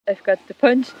I've got the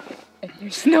punch, and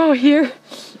there's snow here,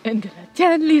 and the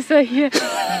Laternenlis are here,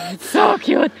 and it's so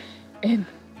cute, and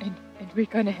we're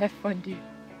gonna have fondue.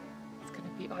 It's gonna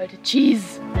be all the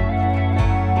cheese.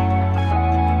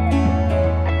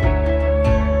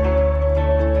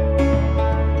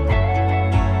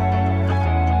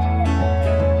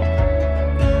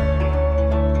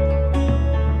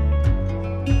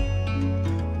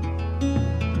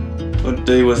 What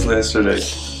day was yesterday?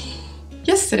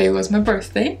 Yesterday was my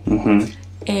birthday,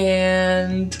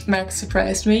 and Max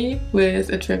surprised me with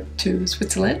a trip to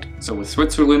Switzerland. So with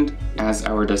Switzerland as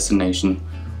our destination,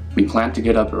 we planned to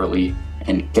get up early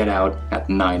and get out at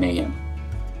 9 AM.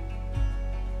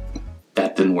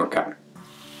 That didn't work out.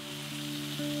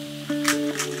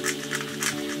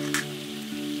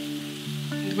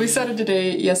 We started the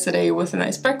day yesterday with a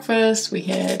nice breakfast. We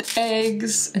had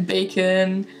eggs and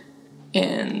bacon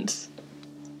and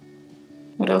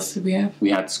what else did we have? We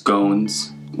had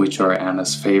scones, which are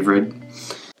Anna's favorite.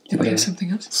 Did we have something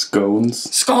else?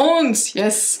 Scones. Scones!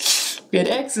 Yes! We had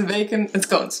eggs and bacon and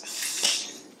scones.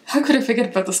 How could I forget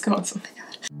about the scones? Oh my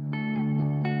god.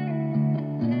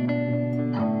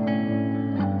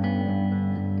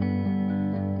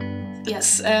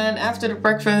 Yes, and after the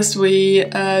breakfast we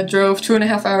drove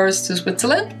 2.5 hours to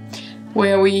Switzerland,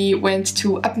 where we went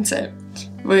to Appenzell,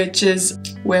 which is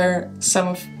where some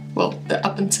of, well, the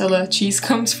Appenzeller cheese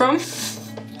comes from.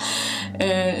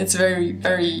 And it's a very,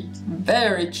 very,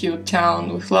 very cute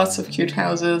town with lots of cute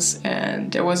houses,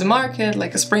 and there was a market,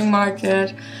 like a spring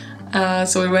market,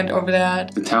 so we went over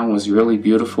that. The town was really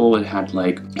beautiful. It had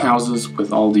like houses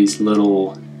with all these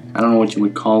little, I don't know what you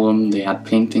would call them. They had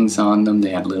paintings on them, they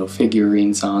had little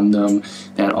figurines on them,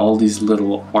 they had all these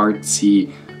little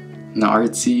artsy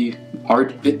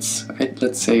art bits,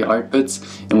 let's say art bits.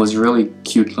 It was a really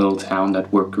cute little town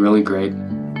that worked really great.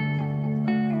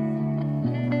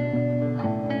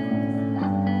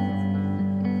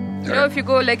 You know, if you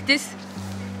go like this,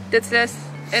 that's less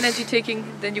energy taking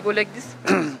than you go like this.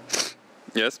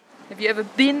 Yes. Have you ever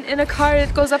been in a car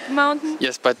that goes up a mountain?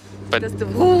 Yes, but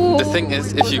the thing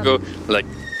is, if you go like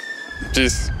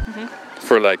this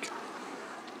for like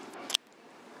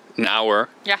an hour,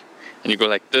 yeah, and you go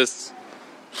like this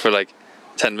for like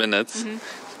 10 minutes,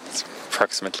 it's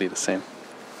approximately the same.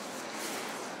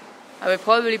 I will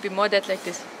probably be more dead like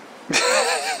this.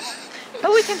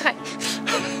 But we can try.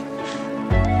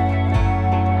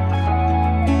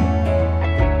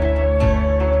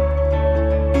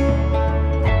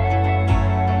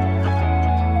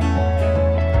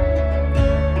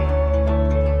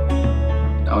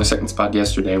 Our second spot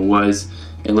yesterday was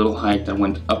a little hike that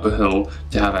went up a hill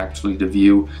to have actually the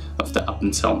view of the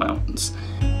Appenzell Mountains.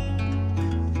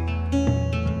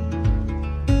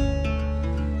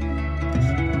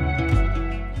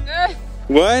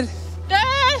 What?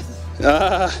 Death!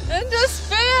 And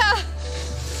despair!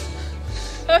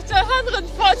 After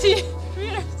 140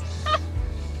 years.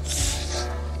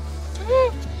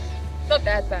 Not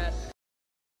that bad.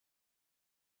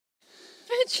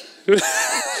 Bitch!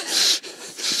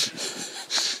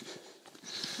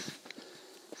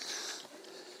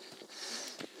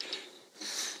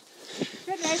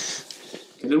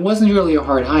 It wasn't really a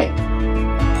hard hike.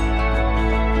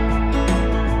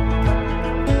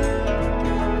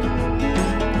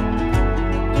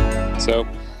 So,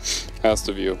 how's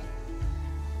the view?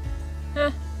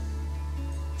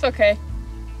 It's okay.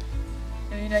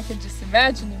 I mean, I can just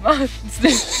imagine the mountains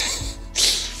there.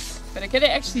 But I can't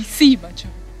actually see much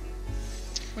of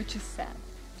it, which is sad.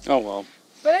 Oh well.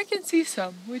 But I can see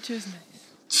some, which is nice.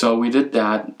 So we did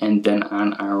that, and then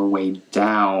on our way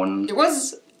down... There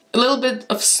was a little bit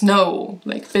of snow,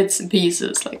 like bits and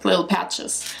pieces, like little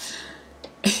patches.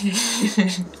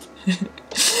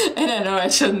 And I know I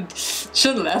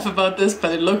shouldn't laugh about this,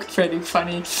 but it looked pretty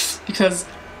funny because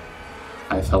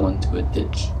I fell into a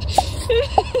ditch.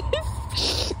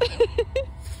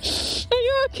 Are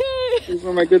you okay? These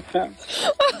were my good times.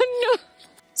 Oh no!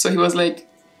 So he was like,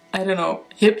 I don't know,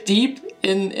 hip deep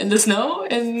in the snow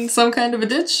in some kind of a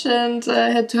ditch, and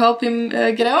I had to help him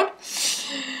get out.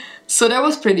 So that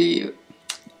was pretty,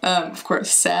 of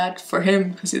course, sad for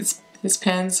him because his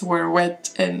pants were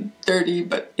wet and dirty,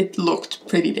 but it looked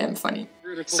pretty damn funny.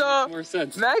 So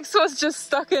Max was just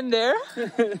stuck in there.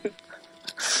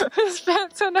 His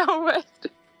pants are now wet.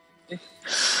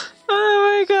 Oh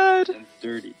my god. And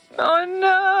dirty. Oh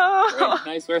no.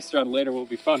 Nice restaurant later will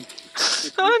be fun.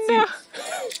 Oh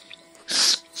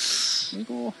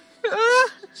no.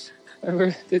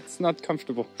 It's not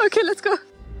comfortable. Okay, let's go.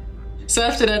 So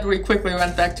after that we quickly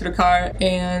went back to the car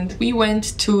and we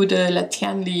went to the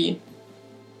Laternenli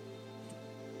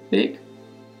Lake?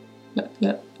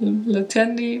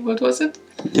 Laternenli, what was it?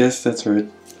 Yes, that's right.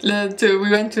 We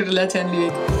went to the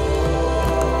Laternenweg.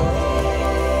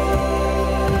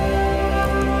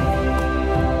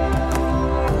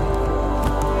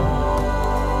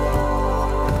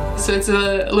 So it's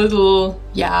a little,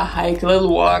 hike, a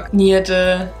little walk near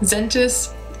the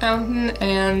Sentis mountain,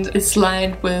 and it's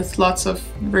lined with lots of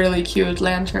really cute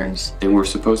lanterns. They were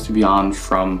supposed to be on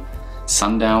from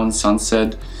sundown,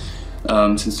 sunset.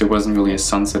 Since there wasn't really a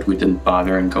sunset, we didn't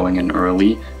bother in going in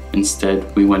early.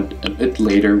 Instead, we went a bit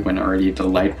later when already the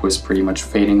light was pretty much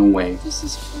fading away. This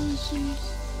is frozen.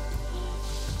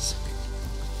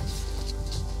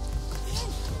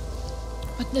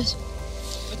 What this?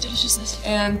 What deliciousness.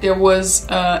 And there was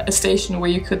a station where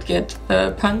you could get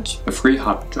a punch. A free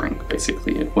hot drink,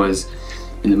 basically. It was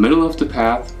in the middle of the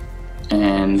path,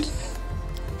 and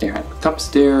they had cups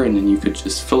there, and then you could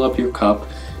just fill up your cup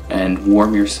and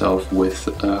warm yourself with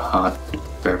a hot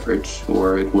beverage,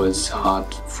 or it was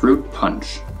hot fruit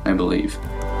punch, I believe.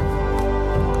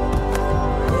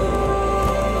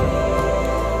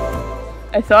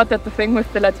 I thought that the thing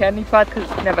with the Laternenfahrt could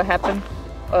never happen,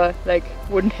 or like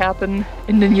wouldn't happen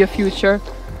in the near future,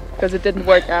 because it didn't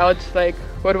work out. Like,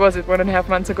 what was it, 1.5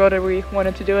 months ago that we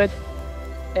wanted to do it?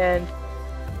 And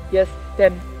yes,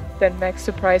 then Max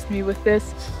surprised me with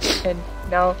this, and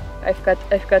now I've got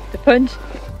the punch,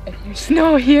 and there's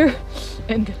snow here,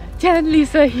 and the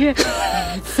Laternenlis are here,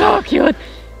 and it's so cute,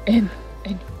 and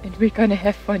we're gonna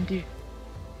have fondue.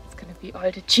 It's gonna be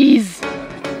all the cheese.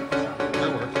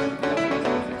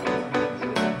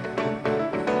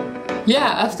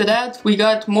 Yeah, after that we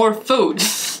got more food.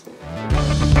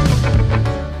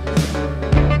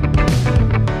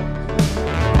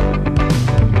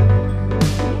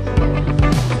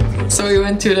 So we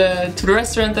went to the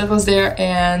restaurant that was there,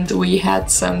 and we had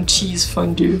some cheese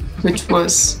fondue, which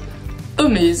was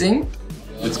amazing.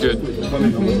 It's good.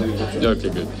 Okay,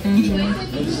 good.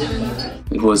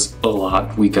 It was a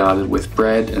lot. We got it with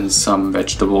bread and some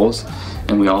vegetables,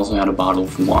 and we also had a bottle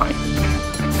of wine.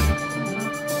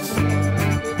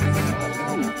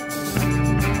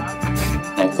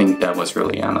 I think that was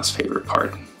really Anna's favorite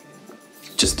part.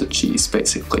 Just the cheese,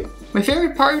 basically. My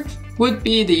favorite part would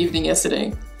be the evening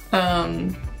yesterday.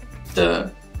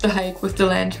 The hike with the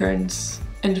lanterns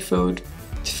and the food,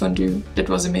 the fondue. That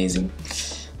was amazing.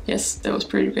 Yes, that was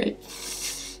pretty great.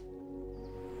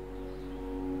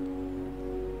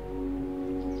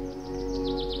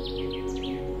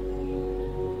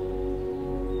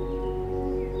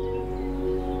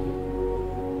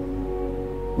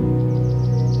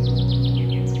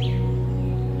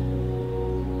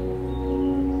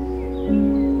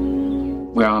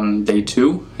 We're on day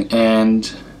 2,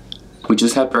 and we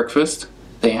just had breakfast.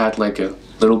 They had like a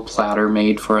little platter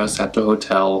made for us at the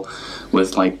hotel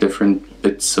with like different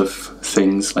bits of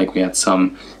things. Like we had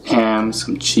some ham,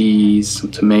 some cheese, some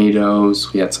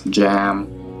tomatoes, we had some jam.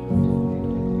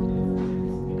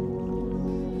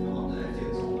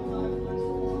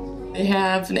 They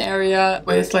have an area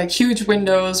with like huge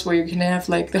windows where you can have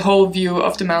like the whole view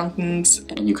of the mountains.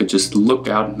 And you could just look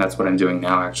out, and that's what I'm doing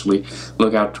now actually,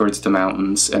 look out towards the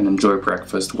mountains and enjoy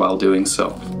breakfast while doing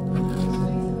so.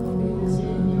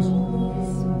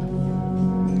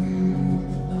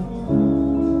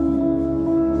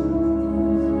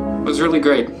 It was really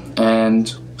great,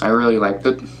 and I really liked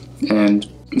it, and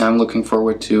now I'm looking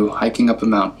forward to hiking up a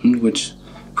mountain, which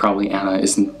probably Anna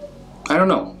isn't, I don't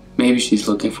know, maybe she's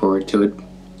looking forward to it.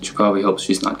 She probably hopes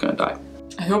she's not gonna die.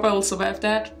 I hope I will survive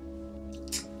that.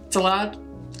 It's a lot,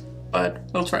 but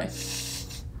we'll try.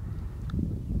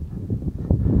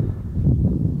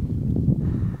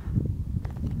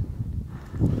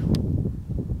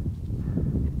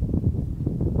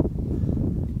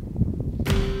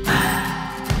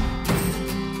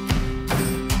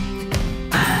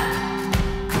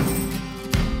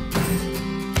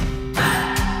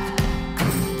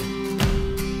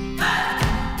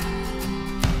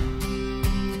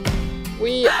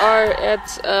 We are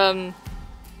at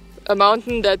a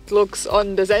mountain that looks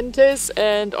on the Sentis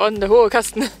and on the Hohe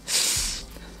Kasten.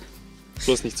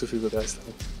 Bloß nicht zu viel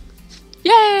Begeisterung.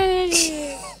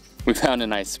 Yay! We found a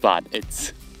nice spot.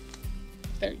 It's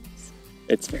very nice.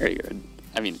 It's very good.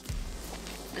 I mean,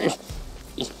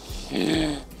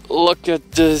 look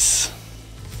at this.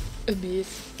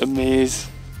 Amaze. Amaze.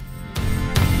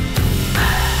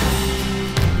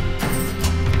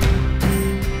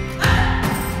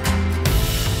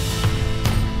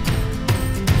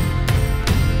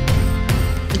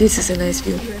 This is a nice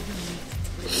view.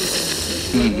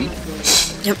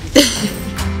 Yep.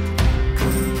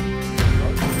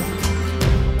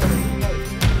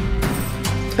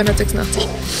 386.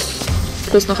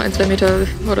 Plus noch 1, 2 Meter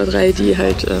oder 3, die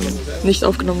halt nicht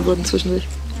aufgenommen wurden zwischendurch.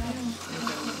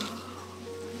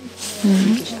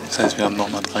 Das heißt, wir haben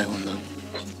nochmal 300.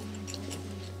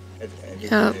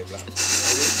 Ja.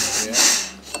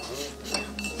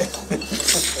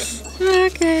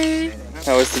 Okay.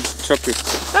 How was the chocolate?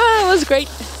 Ah, it was great.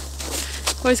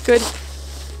 It was good.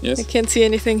 Yes? I can't see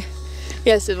anything.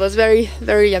 Yes, it was very,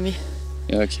 very yummy.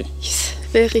 Yeah, okay. Yes,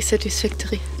 very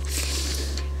satisfactory.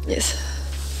 Yes.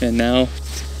 And now,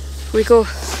 We go.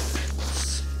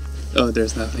 oh,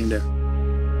 there's nothing there.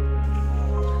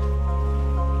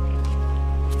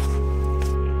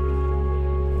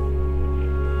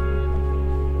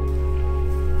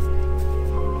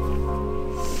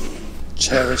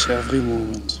 Cherish every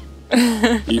moment,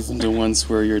 even the ones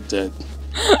where you're dead.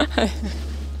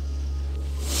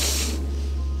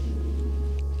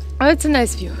 Oh, it's a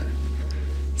nice view.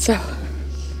 So.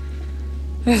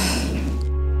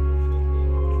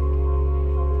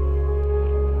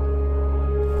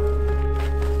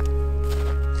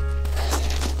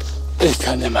 Ich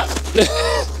kann nimmer.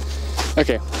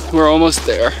 Okay, we're almost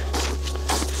there.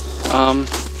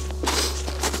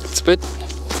 It's a bit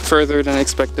further than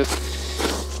expected.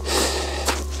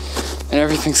 And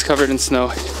everything's covered in snow,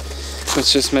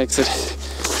 which just makes it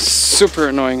super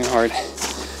annoying and hard.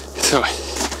 So,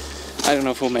 I don't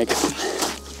know if we'll make it.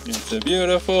 It's a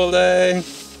beautiful day.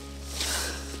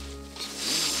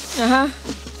 Uh-huh.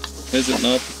 Is it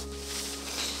not?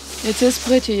 It is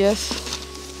pretty, yes.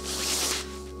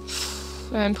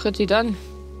 I'm pretty done.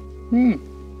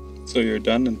 So you're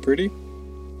done and pretty?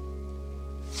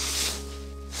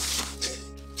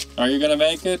 Are you gonna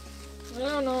make it? I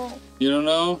don't know. You don't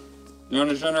know? You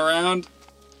wanna turn around?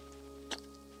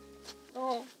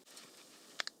 Oh.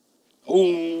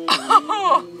 Oh!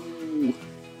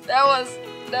 That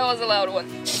was a loud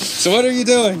one. So what are you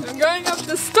doing? I'm going up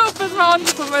the stupid mountain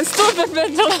for my stupid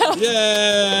mental health.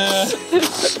 Yeah!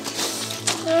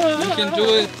 You can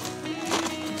do it.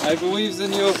 I believe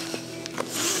in you.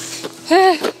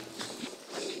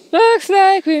 Looks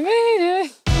like we made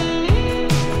it.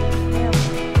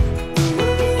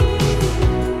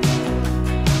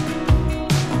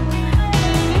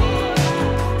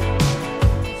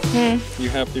 You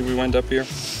happy we went up here?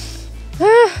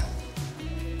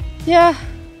 Yeah.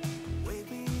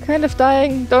 Kind of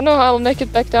dying. Don't know how I'll make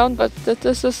it back down, but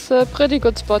this is a pretty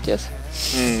good spot, yes.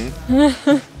 You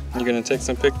gonna take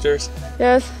some pictures?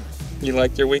 Yes. You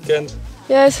liked your weekend?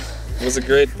 Yes. It was a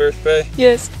great birthday?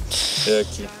 Yes. Yeah,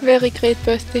 okay. Very great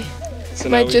birthday. So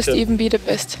now Might we just can- even be the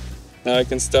best. Now I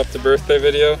can stop the birthday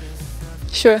video.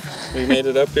 Sure. We made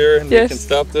it up here and Yes. we can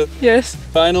stop it. Yes.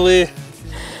 Finally!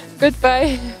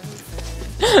 Goodbye.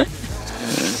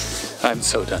 I'm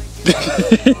so done.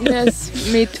 Yes,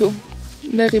 me too.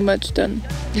 Very much done.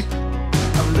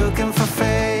 I'm looking for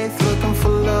faith, looking for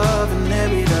love in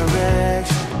every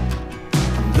direction.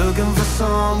 I'm looking for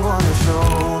someone to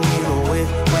show me the way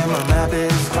when my map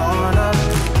is torn up.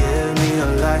 Give me a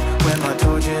light when my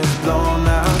torch is